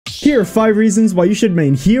Here are 5 reasons why you should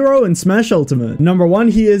main Hero in Smash Ultimate. Number 1,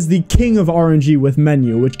 he is the king of RNG with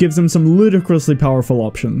menu, which gives him some ludicrously powerful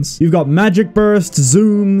options. You've got Magic Burst,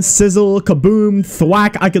 Zoom, Sizzle, Kaboom,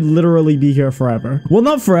 Thwack. I could literally be here forever. Well,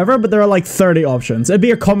 not forever, but there are like 30 options. It'd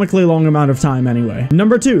be a comically long amount of time anyway.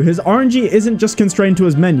 Number 2, his RNG isn't just constrained to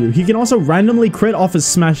his menu. He can also randomly crit off his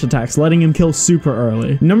smash attacks, letting him kill super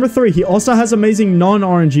early. Number 3, he also has amazing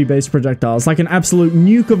non-RNG based projectiles, like an absolute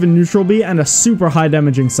nuke of a neutral B and a super high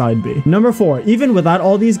damaging side B. Number 4, even without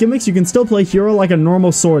all these gimmicks, you can still play Hero like a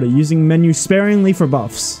normal sortie, using menu sparingly for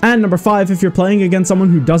buffs. And number 5, if you're playing against someone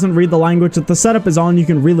who doesn't read the language that the setup is on, you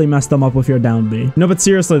can really mess them up with your down B. No, but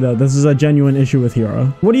seriously though, this is a genuine issue with Hero.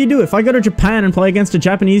 What do you do if I go to Japan and play against a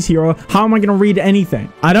Japanese hero? How am I gonna read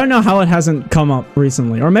anything? I don't know how it hasn't come up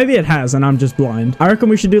recently, or maybe it has and I'm just blind. I reckon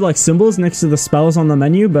we should do like symbols next to the spells on the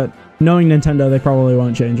menu, but knowing Nintendo, they probably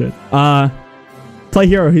won't change it. Play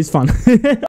Hero, he's fun.